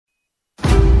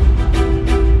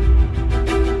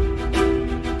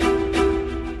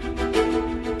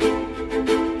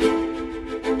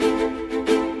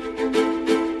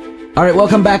All right,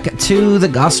 welcome back to the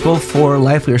Gospel for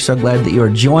Life. We are so glad that you are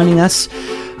joining us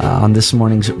on this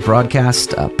morning's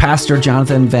broadcast. Pastor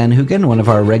Jonathan Van Hoogen, one of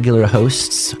our regular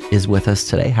hosts, is with us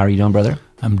today. How are you doing, brother?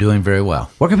 I'm doing very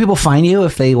well. Where can people find you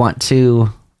if they want to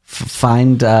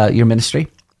find your ministry?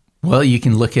 Well, you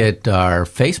can look at our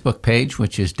Facebook page,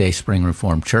 which is Dayspring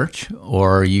Reformed Church,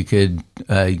 or you could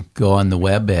go on the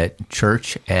web at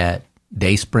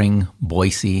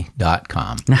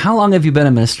church@dayspringboise.com. Now, how long have you been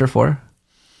a minister for?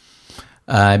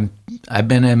 I've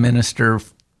been a minister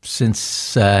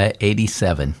since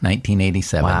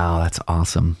 1987. Wow, that's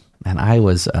awesome. And I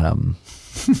was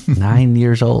 9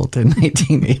 years old in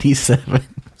 1987.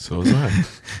 So was I.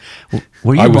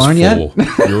 Were you born yet?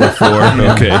 You were 4.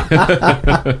 Okay.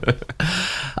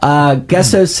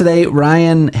 Guest host today,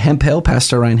 Ryan Hemphill,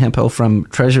 Pastor Ryan Hemphill from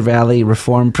Treasure Valley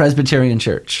Reformed Presbyterian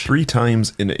Church. 3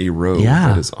 times in a row. Yeah.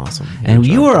 That is awesome. And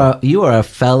you are a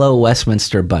fellow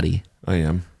Westminster buddy. I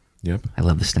am. Yep. I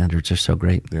love the standards. They're so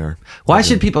great. They are. Why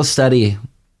should people study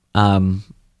the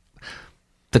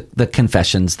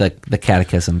confessions, the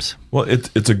catechisms? Well,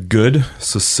 it's a good,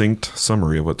 succinct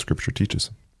summary of what Scripture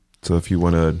teaches. So if you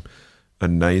want a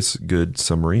nice, good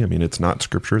summary, I mean, it's not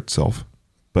Scripture itself,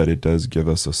 but it does give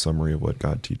us a summary of what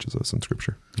God teaches us in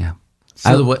Scripture. Yeah.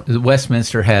 So the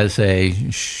Westminster has a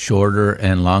shorter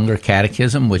and longer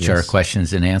catechism, which are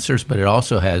questions and answers, but it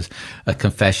also has a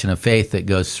confession of faith that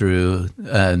goes through,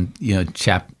 when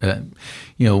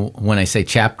I say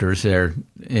chapters, there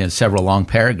are several long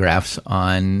paragraphs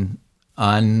on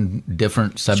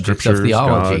different subjects of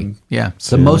theology. God, yeah,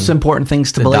 the most important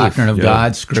things to the believe. doctrine of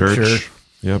God, Scripture, Church.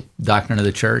 Yep. doctrine of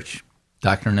the church,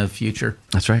 doctrine of the future.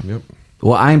 That's right. Yep.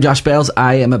 Well, I'm Josh Bales.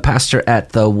 I am a pastor at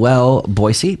The Well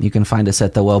Boise. You can find us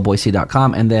at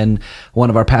thewellboise.com. And then one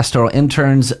of our pastoral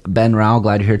interns, Ben Rao.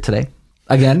 Glad you're here today.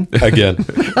 Again. Again.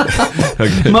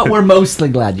 We're mostly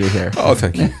glad you're here. Oh,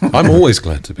 thank you. I'm always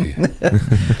glad to be here.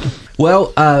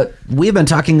 Well, we've been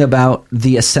talking about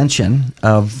the ascension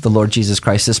of the Lord Jesus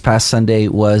Christ. This past Sunday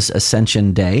was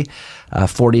Ascension Day.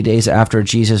 40 days after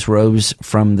Jesus rose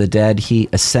from the dead, he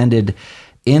ascended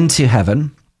into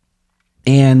heaven.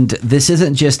 And this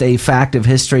isn't just a fact of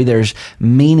history. There's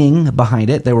meaning behind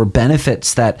it. There were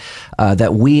benefits that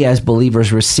we as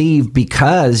believers receive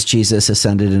because Jesus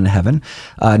ascended into heaven,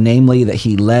 namely that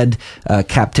he led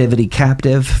captivity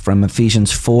captive from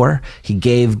Ephesians 4. He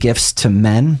gave gifts to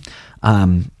men.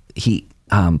 He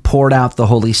poured out the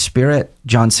Holy Spirit,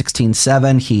 John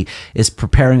 16:7. He is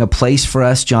preparing a place for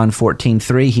us, John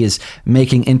 14:3. He is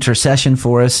making intercession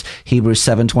for us, Hebrews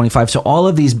 7:25. So all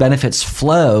of these benefits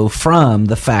flow from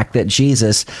the fact that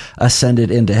Jesus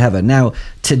ascended into heaven. Now,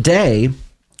 today,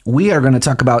 we are going to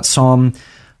talk about Psalm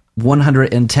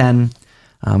 110,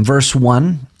 verse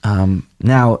 1.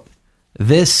 Now,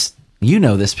 this... You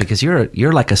know this because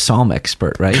you're like a psalm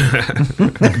expert, right?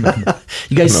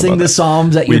 You guys sing the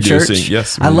psalms at your church? We do sing,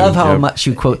 yes. I love how much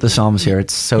you quote the psalms here.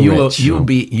 It's so rich. You'll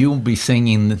be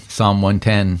singing Psalm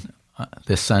 110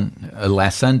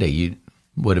 last Sunday. You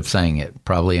would have sang it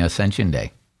probably Ascension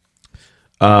Day.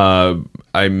 I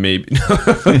maybe. You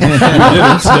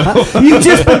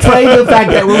just betrayed the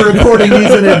fact that we're recording these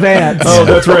in advance. Oh,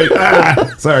 that's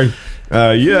right. Sorry.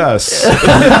 Yes.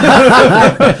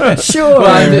 Sure. Well,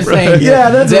 I'm just saying. Yeah,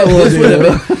 that's what we'll would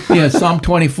have been, Psalm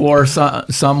 24,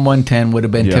 Psalm 110 would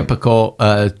have been typical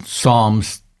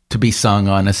psalms to be sung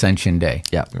on Ascension Day.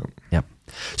 Yep.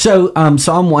 So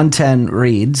Psalm 110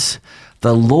 reads,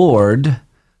 "The Lord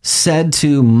said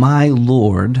to my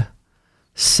Lord,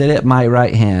 sit at my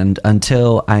right hand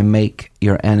until I make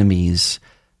your enemies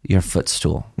your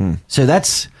footstool." So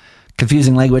that's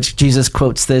confusing language. Jesus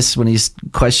quotes this when he's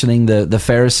questioning the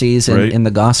Pharisees in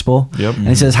the gospel. Yep. And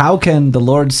he says, how can the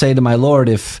Lord say to my Lord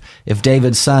if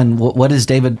David's son, what is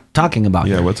David talking about?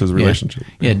 Yeah, here? what's his relationship?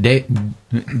 Yeah,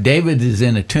 David is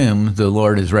in a tomb. The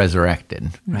Lord is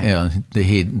resurrected. Right.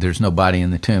 There's no body in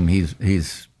the tomb.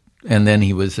 He's and then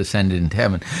he was ascended into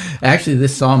heaven. Actually,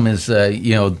 this psalm is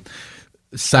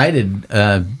cited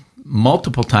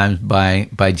multiple times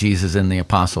by Jesus and the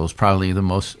apostles. Probably the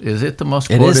most. Is it the most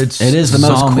quoted? It is the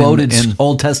most quoted in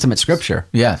Old Testament scripture.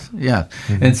 Yes, yeah.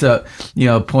 Mm-hmm. And so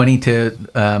pointing to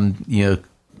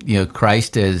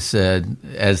Christ as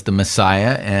the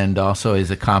Messiah and also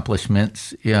his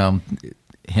accomplishments.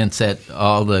 Hints at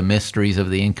all the mysteries of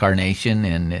the incarnation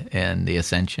and the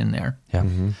ascension there. Yeah.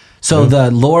 Mm-hmm. So the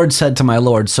Lord said to my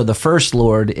Lord. So the first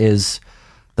Lord is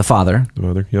the Father. The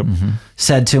Father. Yep. Mm-hmm.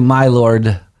 Said to my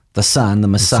Lord, the Son, the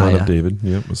Messiah. Son of David.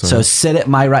 Yep. Messiah. So sit at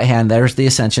my right hand. There's the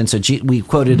ascension. So we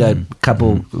quoted a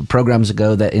couple programs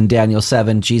ago that in Daniel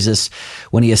 7, Jesus,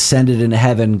 when he ascended into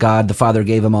heaven, God the Father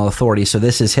gave him all authority. So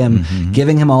this is him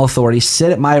giving him all authority.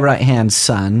 Sit at my right hand,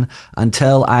 Son,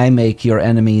 until I make your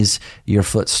enemies your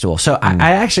footstool. So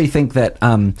I actually think that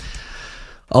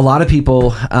a lot of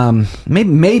people,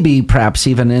 maybe perhaps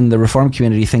even in the Reformed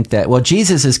community, think that, well,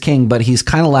 Jesus is king, but he's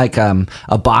kind of like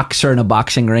a boxer in a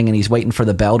boxing ring, and he's waiting for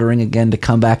the bell to ring again to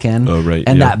come back in. Oh, right.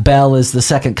 And yeah. that bell is the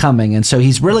second coming. And so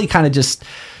he's really kind of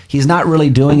he's not really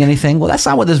doing anything. Well, that's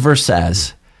not what this verse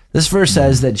says. This verse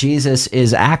says that Jesus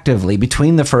is actively,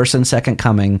 between the first and second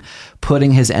coming,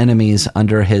 putting his enemies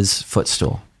under his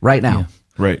footstool right now. Yeah.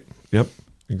 Right. Yep.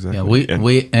 Exactly. Yeah,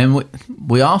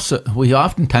 we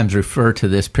oftentimes refer to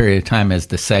this period of time as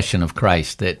the session of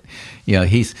Christ. That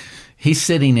he's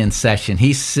sitting in session.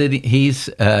 He's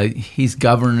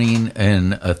governing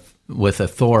with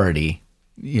authority,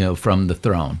 from the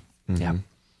throne. Mm-hmm. Yeah.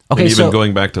 Okay. And even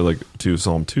going back to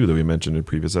Psalm 2 that we mentioned in a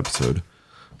previous episode,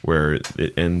 where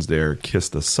it ends there, kiss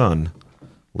the Son,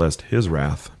 lest his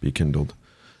wrath be kindled.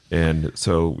 And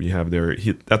so we have there.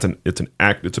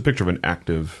 It's a picture of an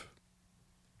active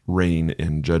reign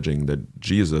and judging that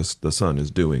Jesus, the Son,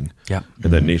 is doing. Yeah.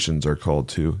 And that nations are called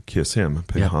to kiss him,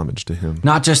 pay homage to him.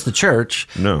 Not just the church,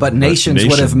 No, but nations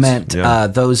would have meant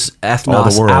those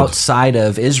ethnos world. outside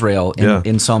of Israel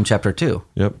in Psalm chapter 2.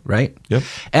 Yep. Right? Yep.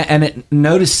 And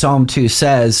notice Psalm 2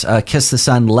 says, kiss the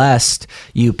Son lest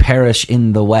you perish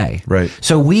in the way. Right.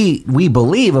 So we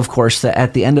believe, of course, that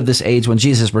at the end of this age, when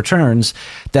Jesus returns,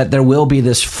 that there will be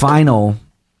this final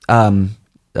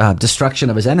destruction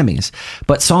of his enemies.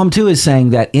 But Psalm 2 is saying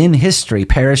that in history,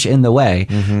 perish in the way,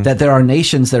 that there are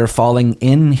nations that are falling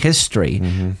in history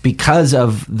because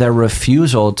of their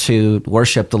refusal to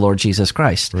worship the Lord Jesus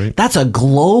Christ. Right. That's a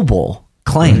global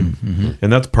claim.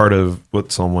 And that's part of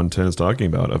what Psalm 110 is talking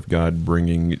about, of God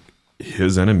bringing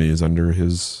his enemies under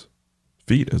his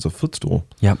feet as a footstool.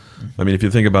 Yep. I mean, if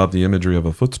you think about the imagery of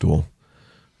a footstool,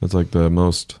 it's like the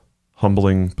most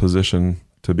humbling position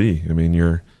to be. I mean,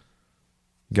 you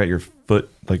got your foot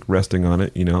like resting on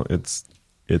it, it's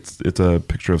a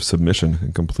picture of submission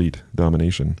and complete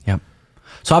domination. Yep.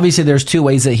 So obviously there's two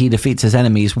ways that he defeats his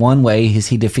enemies. One way is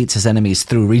he defeats his enemies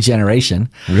through regeneration.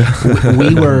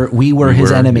 we were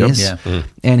his enemies,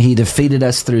 and he defeated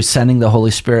us through sending the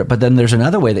Holy Spirit. But then there's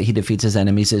another way that he defeats his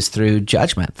enemies is through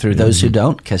judgment, through those who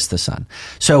don't kiss the Son.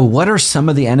 So what are some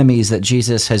of the enemies that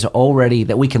Jesus has already,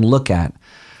 that we can look at?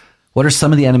 What are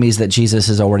some of the enemies that Jesus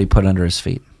has already put under his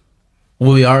feet?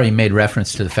 Well, we already made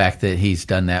reference to the fact that he's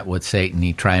done that with Satan.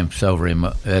 He triumphs over him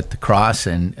at the cross,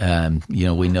 and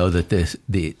we know that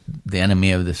the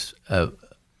enemy of this,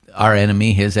 our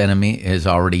enemy, his enemy, is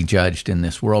already judged in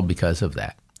this world because of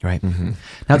that. Right.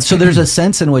 Now, so there's a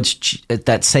sense in which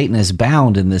that Satan is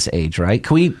bound in this age, right?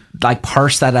 Can we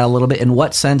parse that out a little bit? In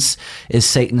what sense is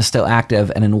Satan still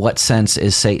active, and in what sense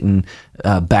is Satan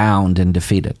bound and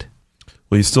defeated?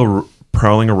 Well, he's still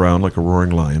prowling around like a roaring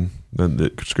lion.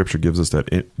 The scripture gives us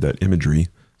that imagery.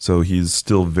 So he's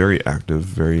still very active,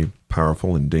 very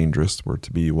powerful and dangerous. We're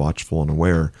to be watchful and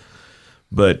aware.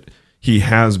 But he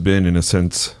has been, in a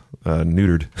sense,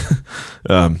 neutered.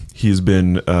 He's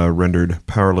been rendered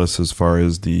powerless as far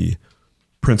as the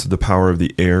prince of the power of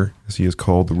the air, as he is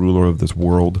called, the ruler of this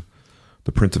world,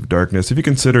 the prince of darkness. If you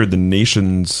consider the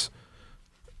nations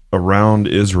around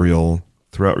Israel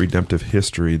throughout redemptive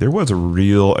history, there was a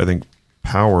real, I think,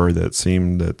 power that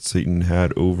seemed that Satan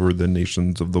had over the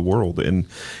nations of the world. And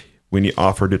when he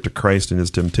offered it to Christ in his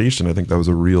temptation, I think that was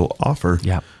a real offer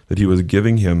that he was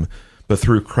giving him. But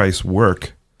through Christ's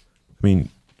work, I mean,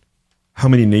 how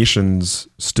many nations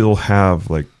still have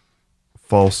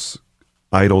false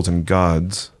idols and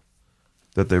gods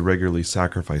that they regularly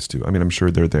sacrifice to? I mean, I'm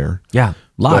sure they're there. Yeah,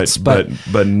 lots, but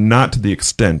not to the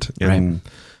extent. And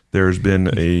there's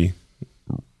been a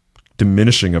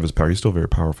diminishing of his power. He's still very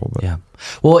powerful. But. Yeah.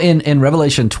 Well, in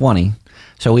Revelation 20,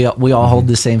 so we all hold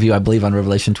the same view, I believe, on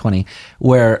Revelation 20,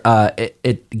 where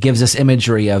it gives us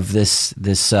imagery of this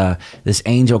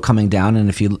angel coming down, and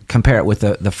if you compare it with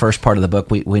the first part of the book,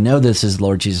 we know this is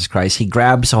Lord Jesus Christ. He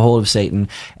grabs a hold of Satan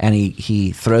and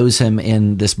he throws him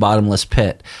in this bottomless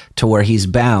pit to where he's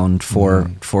bound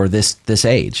for this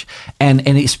age, and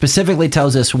he specifically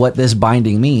tells us what this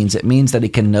binding means. It means that he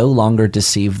can no longer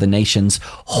deceive the nations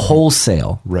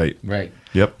wholesale. Right.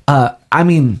 Yep. I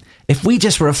mean, if we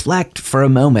just reflect for a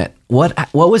moment, what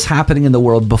was happening in the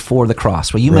world before the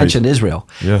cross? Well, you mentioned Israel.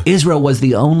 Yeah. Israel was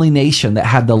the only nation that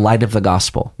had the light of the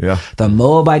gospel. Yeah. The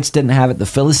Moabites didn't have it. The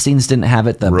Philistines didn't have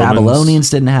it. The Romans, Babylonians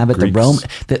didn't have it. Greeks.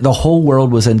 The whole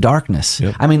world was in darkness.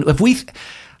 Yep. I mean,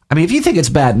 I mean, if you think it's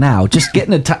bad now, just get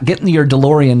in your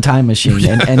DeLorean time machine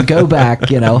and go back,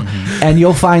 and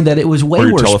you'll find that it was way Or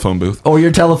your worse. telephone booth. Or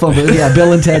your telephone booth. Yeah,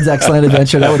 Bill and Ted's Excellent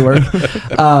Adventure. That would work.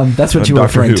 That's what you were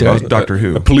referring to. Doctor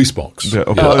Who. A police box. Yeah,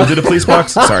 okay. Is it a police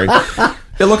box? Sorry.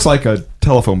 It looks like a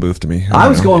telephone booth to me. I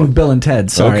was going with Bill and Ted.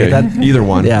 Sorry. Okay. Either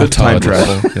one. Yeah. The time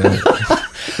TARDIS. travel. Yeah.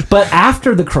 But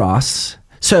after the cross,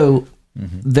 so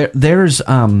there's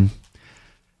a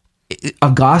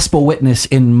gospel witness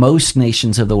in most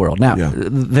nations of the world. Now,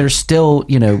 there's still,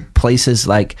 places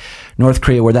like North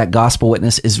Korea where that gospel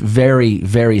witness is very,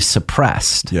 very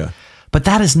suppressed. Yeah. But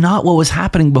that is not what was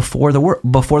happening before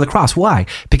the cross. Why?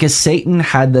 Because Satan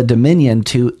had the dominion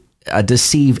to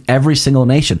deceive every single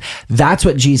nation. That's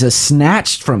what Jesus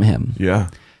snatched from him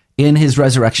in his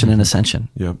resurrection and ascension.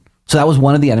 Yep. So that was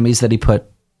one of the enemies that he put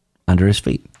under his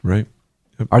feet. Right.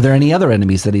 Yep. Are there any other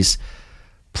enemies that he's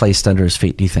placed under his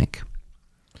feet, do you think?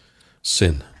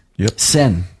 Sin. Yep.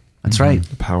 Sin. That's right.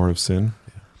 The power of sin.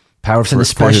 Power of sin, For his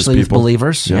especially with people.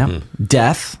 believers. Yeah. Yeah.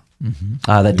 Death.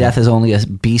 That death is only a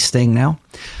bee sting now.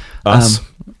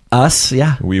 Us,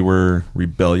 yeah. We were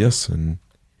rebellious and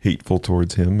hateful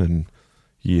towards him, and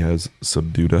he has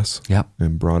subdued us Yep.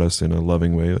 and brought us in a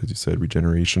loving way, as you said,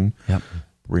 regeneration, Yep.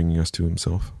 bringing us to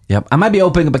himself. Yep. I might be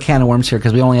opening up a can of worms here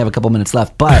because we only have a couple minutes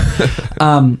left, but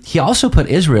he also put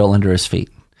Israel under his feet.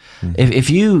 If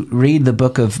you read the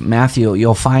book of Matthew,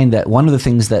 you'll find that one of the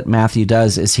things that Matthew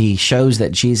does is he shows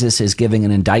that Jesus is giving an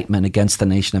indictment against the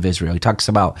nation of Israel. He talks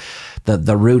about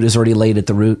the root is already laid at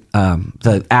the root.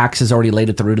 The axe is already laid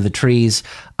at the root of the trees.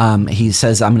 He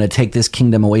says, I'm going to take this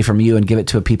kingdom away from you and give it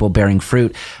to a people bearing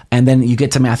fruit. And then you get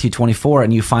to Matthew 24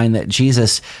 and you find that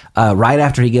Jesus, right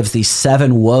after he gives these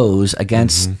 7 woes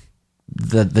against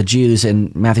the Jews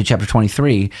in Matthew chapter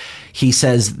 23, he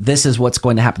says, this is what's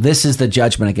going to happen. This is the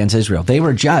judgment against Israel. They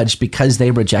were judged because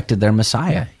they rejected their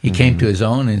Messiah. Yeah. He came to his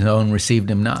own, and his own received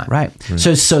him not. Right.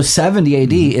 So 70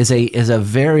 AD is a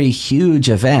very huge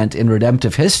event in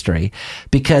redemptive history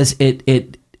because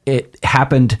it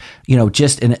happened,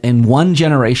 just in one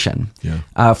generation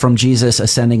from Jesus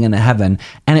ascending into heaven,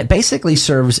 and it basically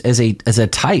serves as a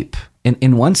type.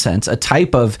 In one sense, a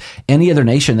type of any other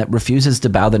nation that refuses to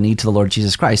bow the knee to the Lord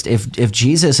Jesus Christ. If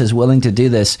Jesus is willing to do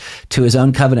this to his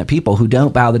own covenant people who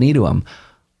don't bow the knee to him,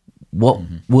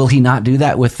 will he not do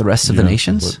that with the rest of the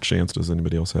nations? What chance does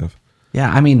anybody else have?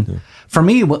 Yeah, I mean, for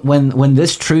me, when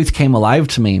this truth came alive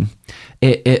to me,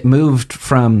 it moved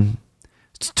from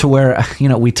to where,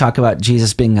 we talk about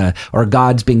Jesus being or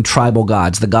gods being tribal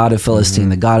gods, the God of Philistine,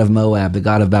 the God of Moab, the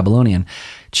God of Babylonian.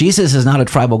 Jesus is not a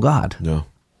tribal God. No.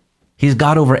 He's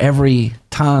God over every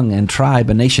tongue and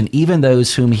tribe and nation, even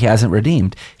those whom he hasn't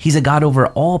redeemed. He's a God over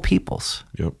all peoples.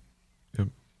 Yep.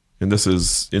 And this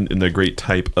is in the great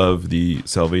type of the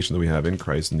salvation that we have in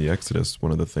Christ in the Exodus.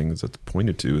 One of the things that's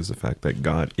pointed to is the fact that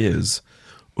God is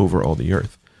over all the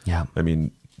earth. Yeah. I mean,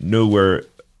 nowhere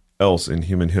else in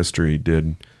human history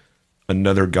did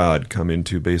another God come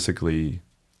into basically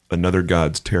another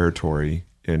God's territory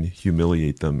and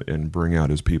humiliate them and bring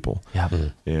out his people. Yeah.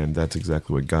 And that's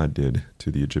exactly what God did to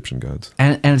the Egyptian gods.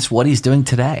 And it's what he's doing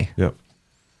today. Yep.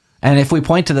 And if we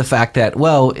point to the fact that,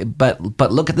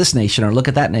 but look at this nation or look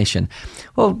at that nation.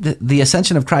 Well, the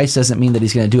ascension of Christ doesn't mean that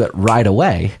he's going to do it right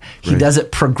away. He does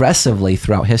it progressively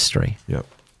throughout history. Yep.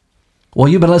 Well,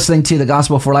 you've been listening to The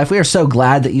Gospel for Life. We are so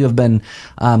glad that you have been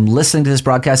listening to this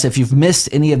broadcast. If you've missed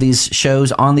any of these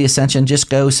shows on the Ascension, just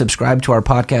go subscribe to our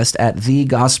podcast at The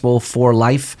Gospel for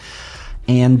Life.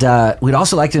 And we'd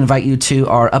also like to invite you to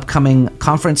our upcoming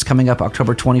conference coming up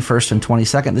October 21st and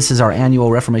 22nd. This is our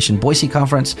annual Reformation Boise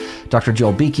Conference. Dr.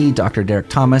 Joel Beakey, Dr. Derek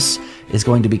Thomas is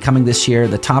going to be coming this year.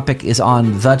 The topic is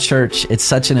on the church. It's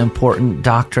such an important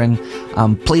doctrine.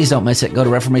 Please don't miss it. Go to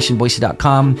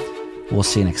reformationboise.com. We'll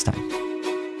see you next time.